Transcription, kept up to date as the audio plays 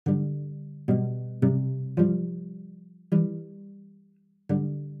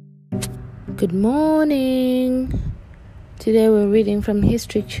Good morning. Today we're reading from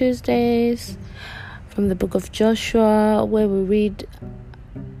History Tuesdays from the book of Joshua, where we read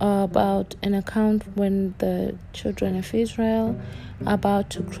about an account when the children of Israel are about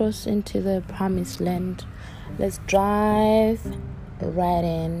to cross into the promised land. Let's drive right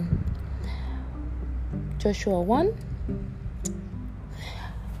in. Joshua 1.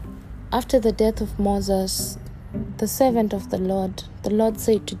 After the death of Moses, the servant of the Lord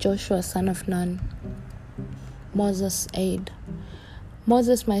said to Joshua, son of Nun, Moses' aide,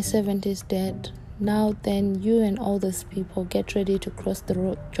 Moses, my servant, is dead. Now then, you and all this people get ready to cross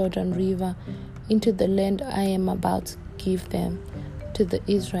the Jordan River into the land I am about to give them, to the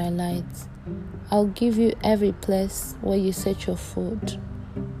Israelites. I'll give you every place where you set your foot,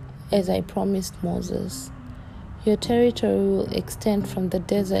 as I promised Moses. Your territory will extend from the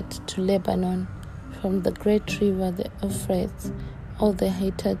desert to Lebanon, from the great river, the Euphrates, all the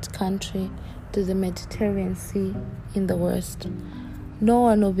Hittite country, to the Mediterranean Sea in the west. No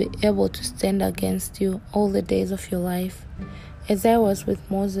one will be able to stand against you all the days of your life. As I was with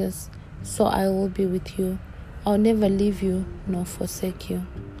Moses, so I will be with you. I'll never leave you nor forsake you.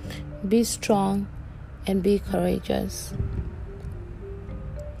 Be strong and be courageous,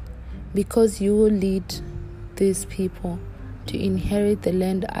 because you will lead these people to inherit the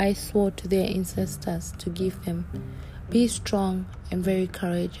land I swore to their ancestors to give them. Be strong and very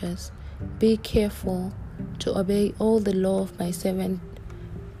courageous. Be careful to obey all the law of my servant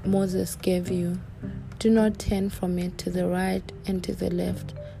Moses gave you. Do not turn from it to the right and to the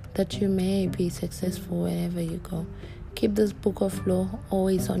left, that you may be successful wherever you go. Keep this book of law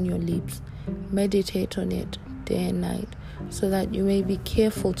always on your lips. Meditate on it day and night, so that you may be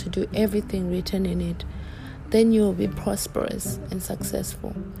careful to do everything written in it. Then you will be prosperous and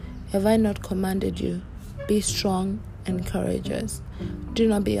successful. Have I not commanded you? Be strong and courageous. Do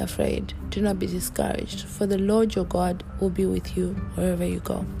not be afraid. Do not be discouraged, for the Lord your God will be with you wherever you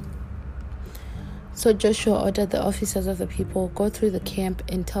go. So Joshua ordered the officers of the people, go through the camp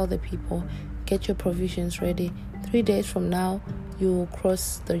and tell the people, get your provisions ready. 3 days from now, you will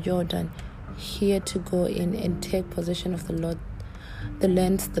cross the Jordan, here to go in and take possession of the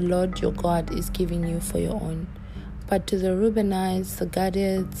land the Lord your God is giving you for your own. But to the Reubenites, the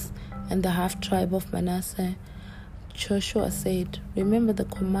Gadites, and the half-tribe of Manasseh, Joshua said, remember the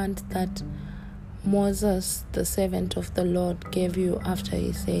command that Moses, the servant of the Lord, gave you after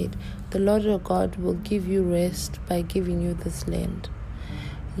he said, the Lord your God will give you rest by giving you this land.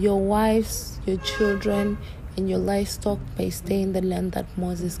 Your wives, your children, and your livestock may stay in the land that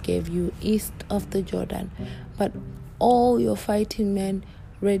Moses gave you east of the Jordan, but all your fighting men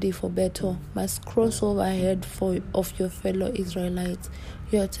ready for battle must cross over ahead of your fellow Israelites.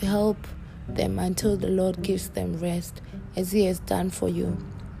 You are to help them until the Lord gives them rest, as he has done for you,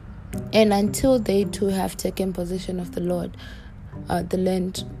 and until they too have taken possession of the land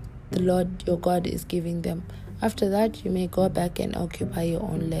the Lord your God is giving them. After that, you may go back and occupy your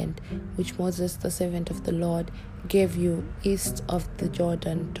own land, which Moses, the servant of the Lord, gave you east of the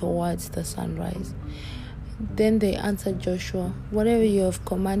Jordan towards the sunrise. Then they answered Joshua, whatever you have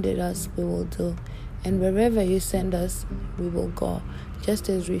commanded us, we will do, and wherever you send us, we will go. Just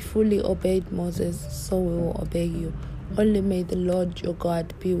as we fully obeyed Moses, so we will obey you. Only may the Lord your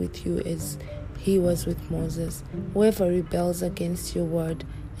God be with you as he was with Moses. Whoever rebels against your word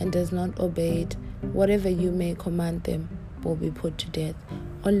and does not obey it, whatever you may command them, will be put to death.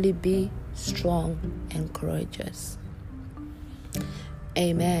 Only be strong and courageous.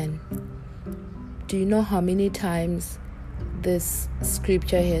 Amen. Do you know how many times this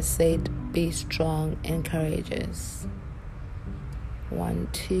scripture has said, be strong and courageous? 1,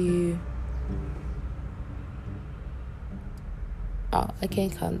 2. I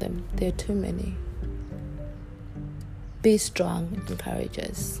can't count them. There are too many. Be strong and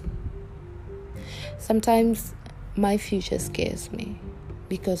courageous. Sometimes my future scares me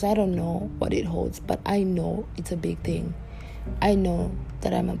because I don't know what it holds, but I know it's a big thing. I know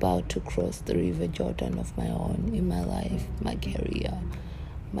that I'm about to cross the river Jordan of my own in my life, my career,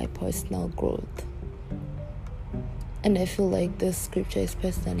 my personal growth. And I feel like this scripture is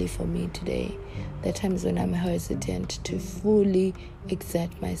personally for me today. There are times when I'm hesitant to fully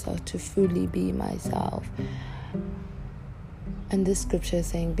exert myself, to fully be myself. And this scripture is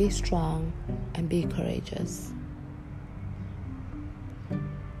saying, be strong and be courageous.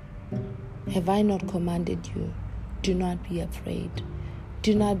 Have I not commanded you? Do not be afraid.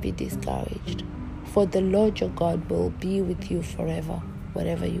 Do not be discouraged. For the Lord your God will be with you forever,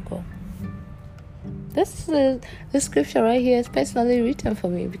 wherever you go. This scripture right here is personally written for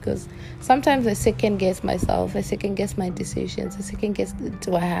me, because sometimes I second guess myself, I second guess my decisions, I second guess,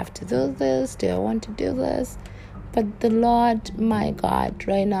 do I have to do this? Do I want to do this? But the Lord, my God,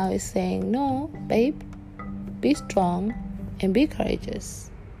 right now is saying, no, babe, be strong and be courageous.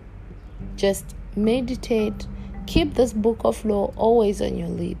 Just meditate. Keep this book of law always on your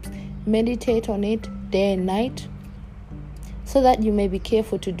lips. Meditate on it day and night, so that you may be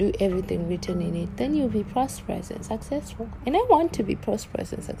careful to do everything written in it. Then you'll be prosperous and successful. And I want to be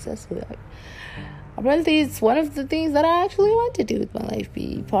prosperous and successful. Apparently, it's one of the things that I actually want to do with my life.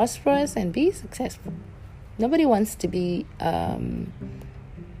 Be prosperous and be successful. Nobody wants to be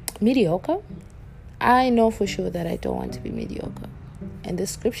mediocre. I know for sure that I don't want to be mediocre. And the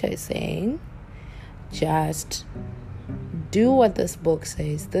scripture is saying, just do what this book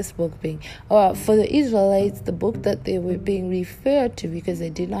says. This book being, for the Israelites, the book that they were being referred to, because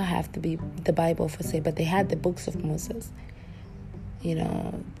they did not have to be the Bible for say, but they had the books of Moses. You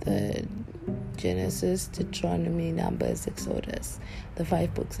know, the Genesis, Deuteronomy, Numbers, Exodus, the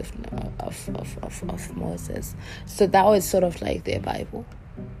 5 books of Moses. So that was sort of like their Bible,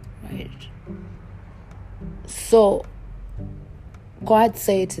 right? So God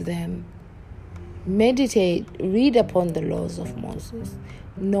said to them, meditate, read upon the laws of Moses,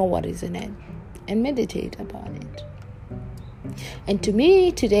 know what is in it, and meditate upon it. And to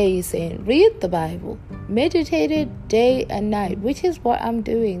me today, he's saying, read the Bible, meditate it day and night, which is what I'm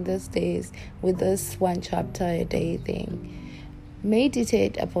doing these days with this 1 chapter a day thing.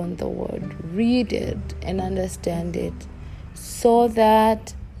 Meditate upon the word, read it and understand it, so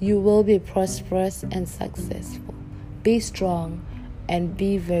that you will be prosperous and successful. Be strong and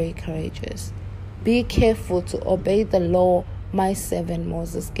be very courageous. Be careful to obey the law my servant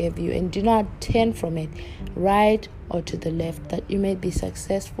Moses gave you, and do not turn from it, right or to the left, that you may be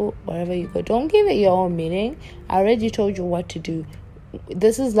successful wherever you go. Don't give it your own meaning. I already told you what to do.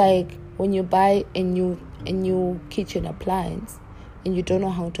 This is like when you buy a new kitchen appliance and you don't know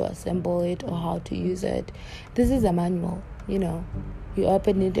how to assemble it or how to use it. This is a manual, you know. You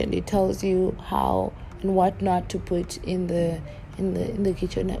open it and it tells you how and what not to put in the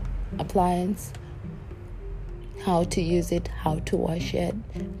kitchen appliance, how to use it, how to wash it.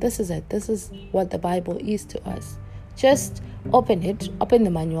 This is it. This is what the Bible is to us. Just open it, open the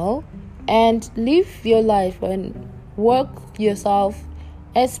manual, and live your life and work yourself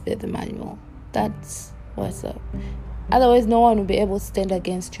as per the manual. That's what's up. Otherwise, no one will be able to stand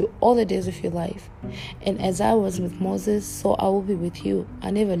against you all the days of your life. And as I was with Moses, so I will be with you.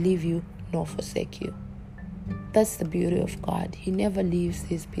 I never leave you nor forsake you. That's the beauty of God. He never leaves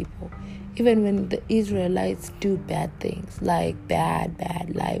his people. Even when the Israelites do bad things, like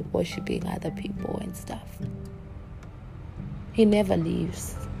like worshiping other people and stuff, he never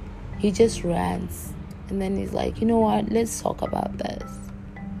leaves. He just runs. And then he's like, you know what? Let's talk about this.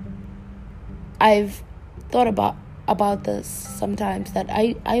 I've thought about this sometimes, that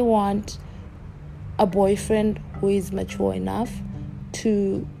I want a boyfriend who is mature enough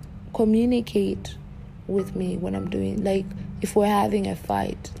to communicate with me when I'm doing, like, if we're having a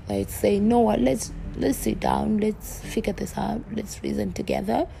fight, like, say, you know what, let's sit down, let's figure this out, let's reason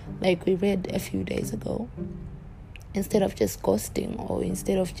together, like we read a few days ago, instead of just ghosting, or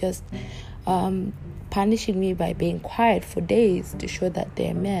instead of just punishing me by being quiet for days to show that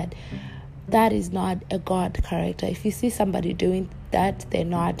they're mad. That is not a God character. If you see somebody doing that, they're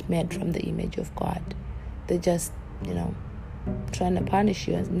not made from the image of God. They're just, trying to punish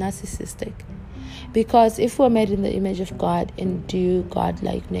you, and narcissistic. Because if we're made in the image of God and do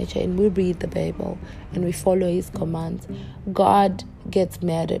God-like nature, and we read the Bible and we follow his commands, God gets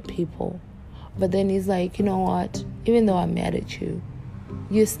mad at people. But then he's like, you know what? Even though I'm mad at you,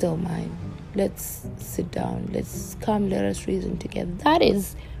 you're still mine. Let's sit down. Let's come. Let us reason together. That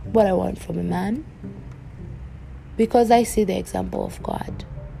is what I want from a man. Because I see the example of God.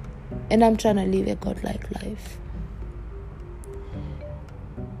 And I'm trying to live a God-like life.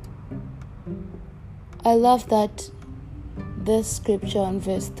 I love that this scripture on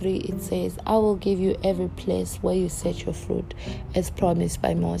verse 3, it says, I will give you every place where you set your fruit, as promised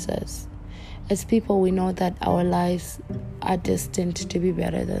by Moses. As people, we know that our lives are destined to be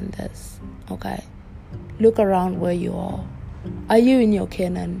better than this. Okay? Look around where you are. Are you in your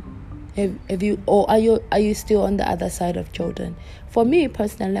Canaan? Have you, or are you still on the other side of Jordan? For me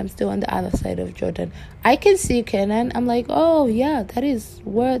personally, I'm still on the other side of Jordan. I can see Canaan. I'm like, oh yeah, that is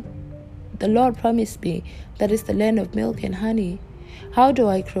where the Lord promised me. That is the land of milk and honey. How do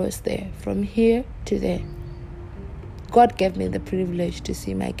I cross there? From here to there. God gave me the privilege to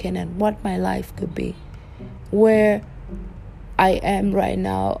see my Canaan, what my life could be. Where I am right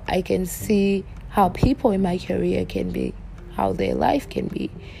now, I can see how people in my career can be, how their life can be,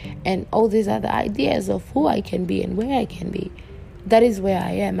 and all these other ideas of who I can be and where I can be. That is where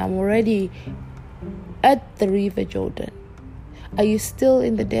I am. I'm already at the River Jordan. Are you still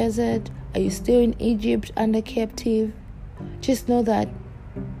in the desert? Are you still in Egypt under captive? Just know that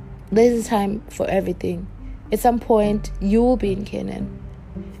there's a time for everything. At some point, you will be in Canaan.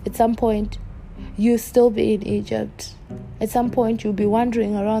 At some point, you'll still be in Egypt. At some point, you'll be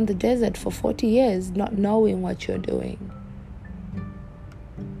wandering around the desert for 40 years, not knowing what you're doing.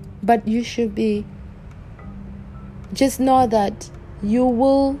 But you should be, just know that you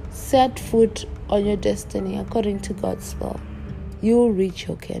will set foot on your destiny according to God's will. You will reach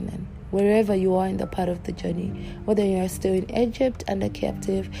your Canaan, wherever you are in the part of the journey. Whether you are still in Egypt under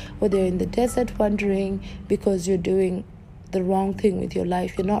captive, whether you're in the desert wandering because you're doing the wrong thing with your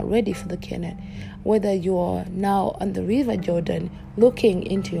life, you're not ready for the Canaan. Whether you are now on the River Jordan looking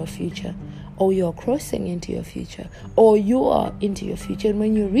into your future, or you're crossing into your future, or you are into your future. And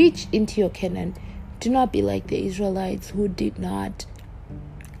when you reach into your Canaan, do not be like the Israelites who did not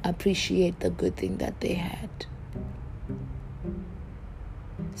appreciate the good thing that they had.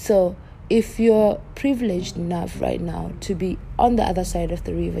 So if you're privileged enough right now to be on the other side of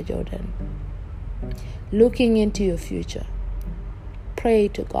the River Jordan, looking into your future, pray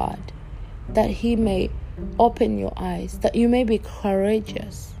to God that He may open your eyes, that you may be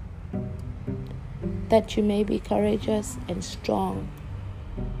courageous, and strong,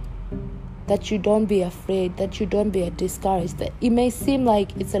 that you don't be afraid, that you don't be discouraged. That it may seem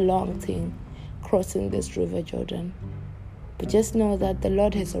like it's a long thing crossing this River Jordan, but just know that the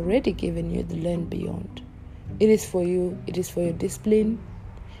Lord has already given you the land beyond. It is for you. It is for your discipline.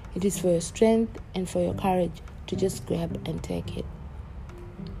 It is for your strength and for your courage to just grab and take it.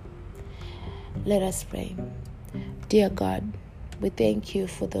 Let us pray. Dear God, we thank you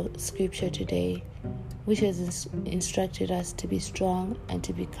for the scripture today, which has instructed us to be strong and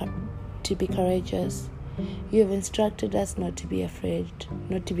to be courageous. You have instructed us not to be afraid,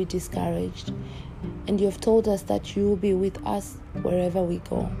 not to be discouraged, and you have told us that you will be with us wherever we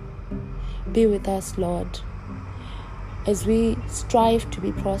go. Be with us, Lord, as we strive to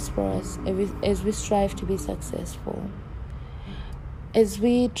be prosperous, as we strive to be successful, as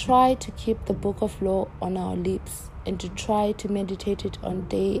we try to keep the book of law on our lips and to try to meditate it on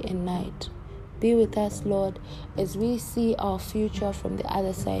day and night. Be with us, Lord, as we see our future from the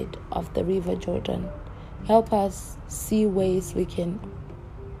other side of the River Jordan. Help us see ways we can.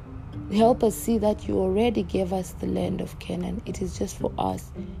 Help us see that you already gave us the land of Canaan. It is just for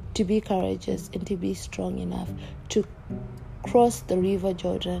us to be courageous and to be strong enough to cross the River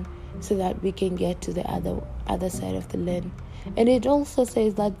Jordan so that we can get to the other side of the land. And it also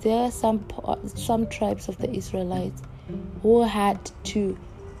says that there are some tribes of the Israelites who had to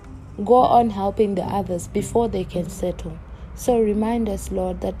go on helping the others before they can settle. So remind us,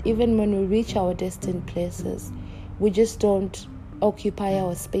 Lord, that even when we reach our destined places, we just don't occupy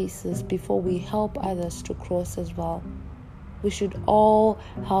our spaces before we help others to cross as well. We should all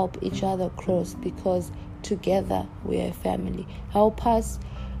help each other cross because together we are a family. Help us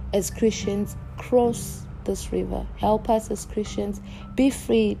as Christians cross this river. Help us as Christians be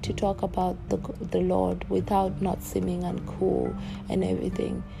free to talk about the Lord without not seeming uncool and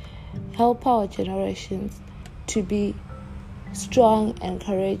everything. Help our generations to be strong and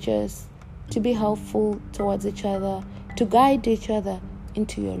courageous, to be helpful towards each other, to guide each other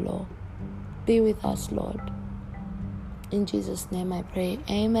into your law. Be with us, Lord. In Jesus' name I pray.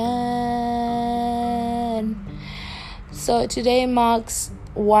 Amen. So today marks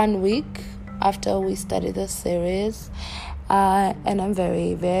 1 week after we started this series, and I'm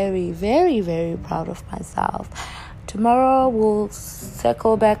very, very, very, very proud of myself. Tomorrow we'll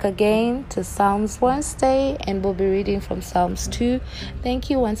circle back again to Psalms Wednesday, and we'll be reading from Psalms 2. Thank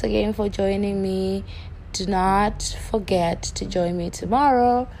you once again for joining me. Do not forget to join me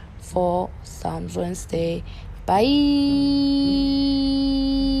tomorrow for Psalms Wednesday. Bye.